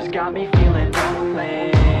 These rumors got me feeling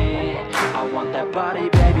lonely. I want that body,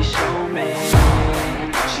 baby, show me.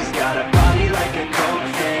 She's got a body like a coke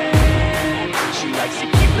thing. She likes to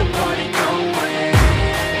keep the party going.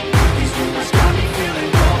 These rumors got me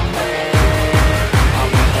feeling lonely. I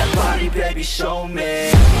want that body, baby, show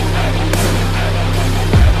me.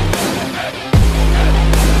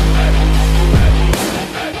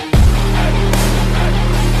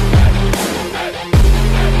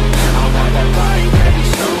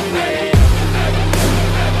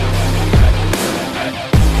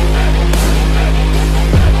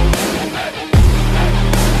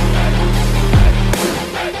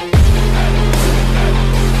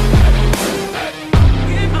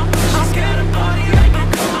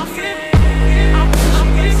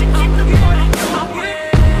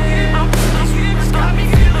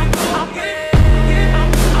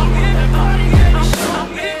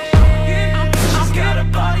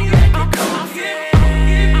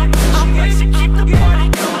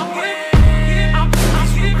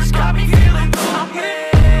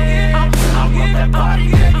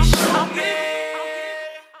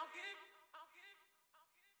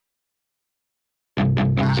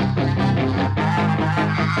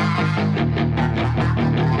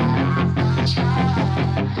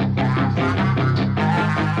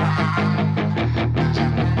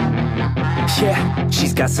 Yeah,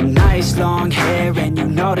 she's got some nice long hair, and you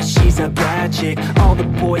know that she's a bad chick. All the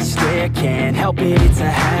boys stare, can't help it, it's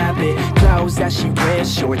a habit. Clothes that she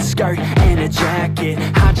wears, short skirt and a jacket.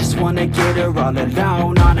 I just wanna get her all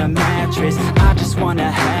alone on a mattress. I just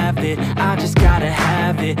wanna have it, I just gotta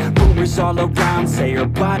have it. Rumors all around say her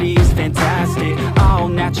body is fantastic. All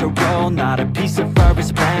natural, not a piece of fur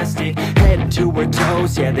is plastic. Head to her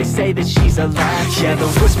toes, yeah, they say that she's a latch. Yeah, the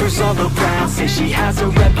whispers all around say she has a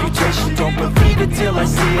reputation. Don't believe it till I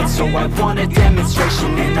see it, so I want a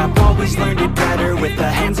demonstration. And I've always learned it better with a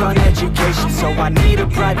hands-on education. So I need a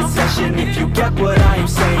private session, if you get what I am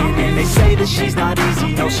saying. And they say that she's not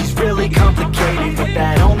easy, no, she's really complicated. But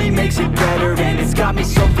that only makes it better, and it's got me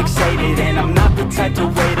so fixated. And I'm not the type to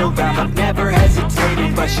wait around, I've never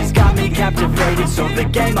hesitated. But she's got me captivated, so the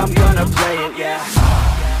game, I'm gonna play it, yeah.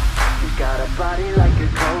 She's got a body like a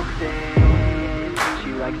coke thing.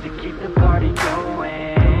 She likes to keep the party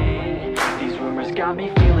going. These rumors got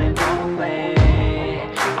me feeling lonely.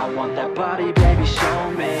 I want that body, baby,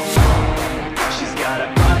 show me. She's got a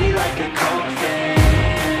body like a coke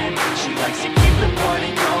thing. She likes to keep the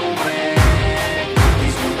party going.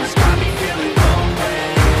 These rumors got me feeling lonely.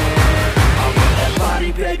 I want that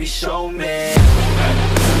body, baby, show me.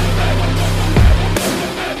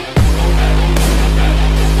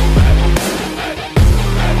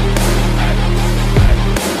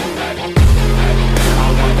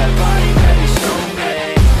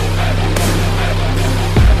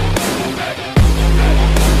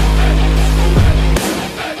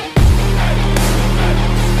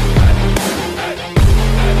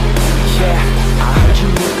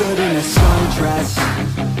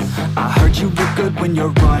 I heard you look good when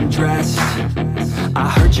you're undressed. I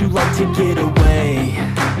heard you like to get away.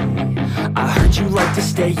 I heard you like to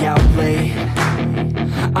stay out late.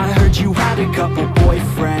 I heard you had a couple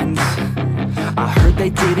boyfriends. I heard they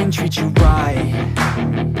didn't treat you right.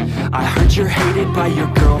 I heard you're hated by your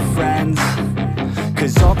girlfriends,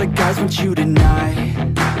 'cause all the guys want you tonight.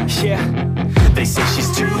 Yeah, they say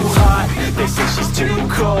she's too hot, they say she's too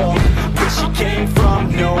cold. Where she came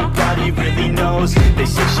from, nobody really knows. They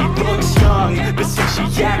say she looks young, but say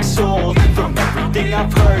she acts old. From everything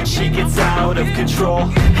I've heard, she gets out of control.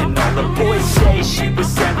 And all the boys say she was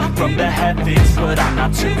sent from the heavens, but I'm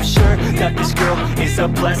not too sure that this girl is a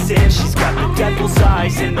blessing. She's got the devil's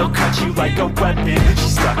eyes and they'll cut you like a weapon.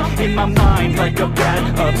 She's stuck in my mind like a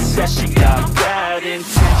bad obsession. Got bad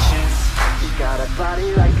intentions. She's got a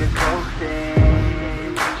body like a coke thing.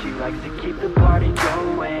 likes to keep the party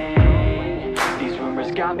going. These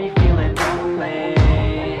rumors got me feeling lonely.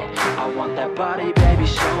 I want that body, baby,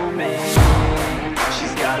 show me.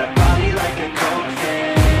 She's got a body like a coke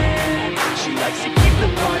fan. She likes to keep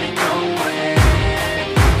the party going.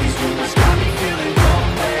 These rumors got me feeling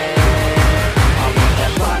lonely. I want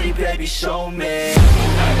that body, baby, show me.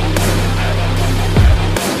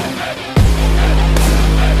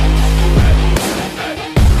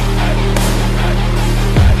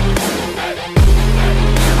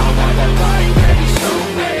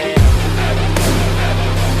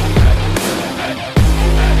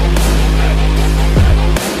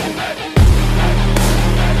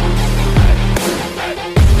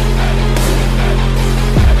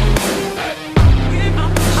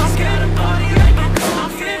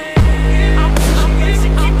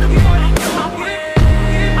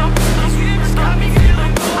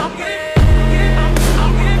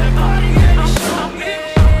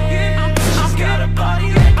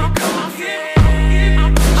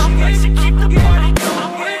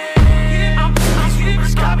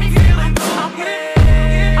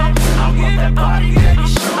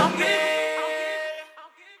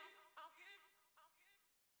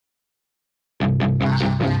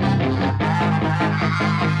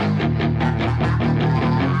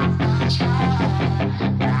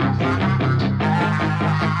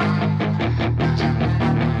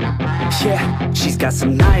 Yeah, she's got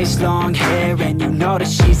some nice long hair, and you know that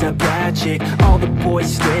she's a bad chick. All the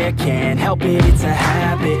boys stare, can't help it, it's a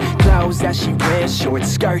habit. Clothes that she wears, short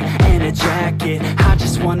skirt and a jacket. I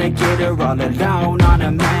just wanna get her all alone on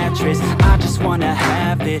a mattress. I just wanna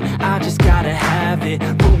have it, I just gotta have it.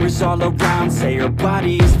 Rumors all around say her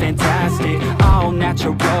body is fantastic. All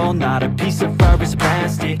natural, not a piece of fur is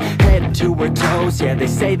plastic. Head to her toes, yeah, they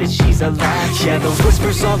say that she's a latch. Yeah, the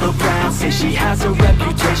whispers all around say she has a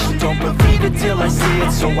reputation. Don't believe it till I see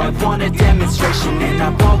it, so I want a demonstration. And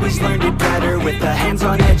I've always learned it better with a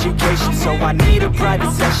hands-on education. So I need a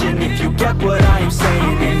private session, if you get what I am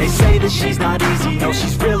saying. And they say that she's not easy, no,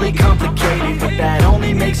 she's really complicated. But that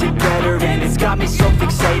only makes it better, and it's got me so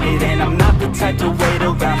fixated. And I'm not the type to wait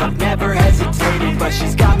around, I've never hesitated. But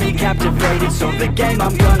she's got me captivated, so the game,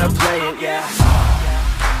 I'm gonna play it, yeah.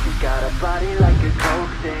 She's got a body like a coke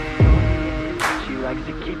thing. She likes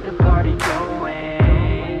to keep the party going.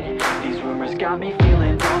 Rumors got me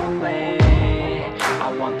feeling lonely.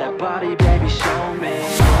 I want that body, baby, show me.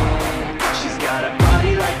 She's got a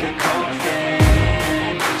body like a coke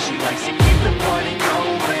fan. She likes to keep the party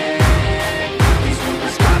going. These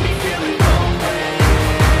rumors got me feeling lonely.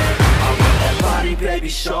 I want that body, baby,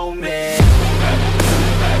 show me.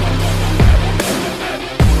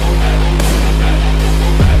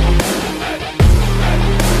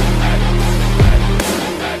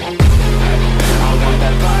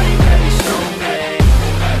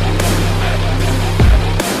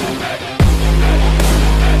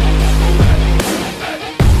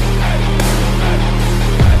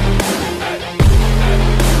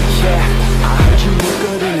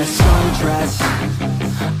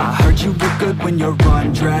 You look good when you're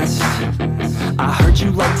undressed. I heard you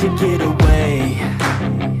like to get away.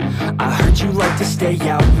 I heard you like to stay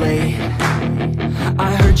out late.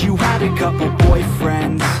 I heard you had a couple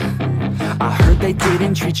boyfriends. I heard they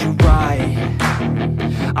didn't treat you right.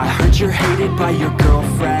 I heard you're hated by your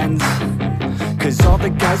girlfriends, 'cause all the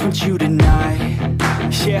guys want you tonight.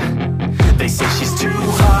 Yeah, they say she's too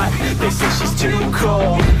hot, they say she's too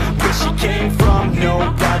cold. Where she came from,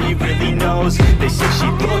 nobody really knows. They say she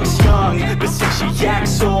looks young, but say she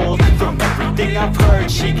acts old. From everything I've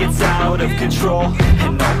heard, she gets out of control.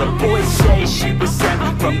 And all the boys say she was sent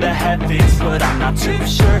from the heavens, but I'm not too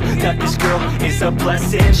sure that this girl is a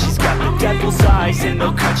blessing. She's got the devil's eyes, and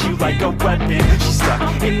they'll cut you like a weapon. She's stuck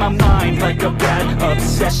in my mind like a bad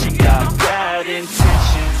obsession. Got bad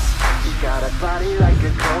intentions. She's got a body like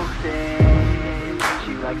a coke thing.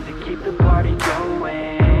 She likes to keep the party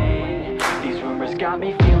going. These rumors got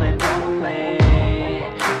me feeling lonely.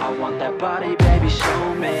 I want that body, baby,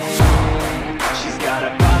 show me. She's got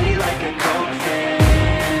a body like a coke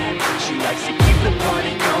fan. She likes to keep the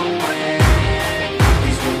party going.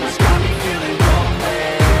 These rumors got me feeling lonely.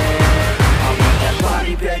 I want that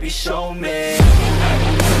body, baby, show me.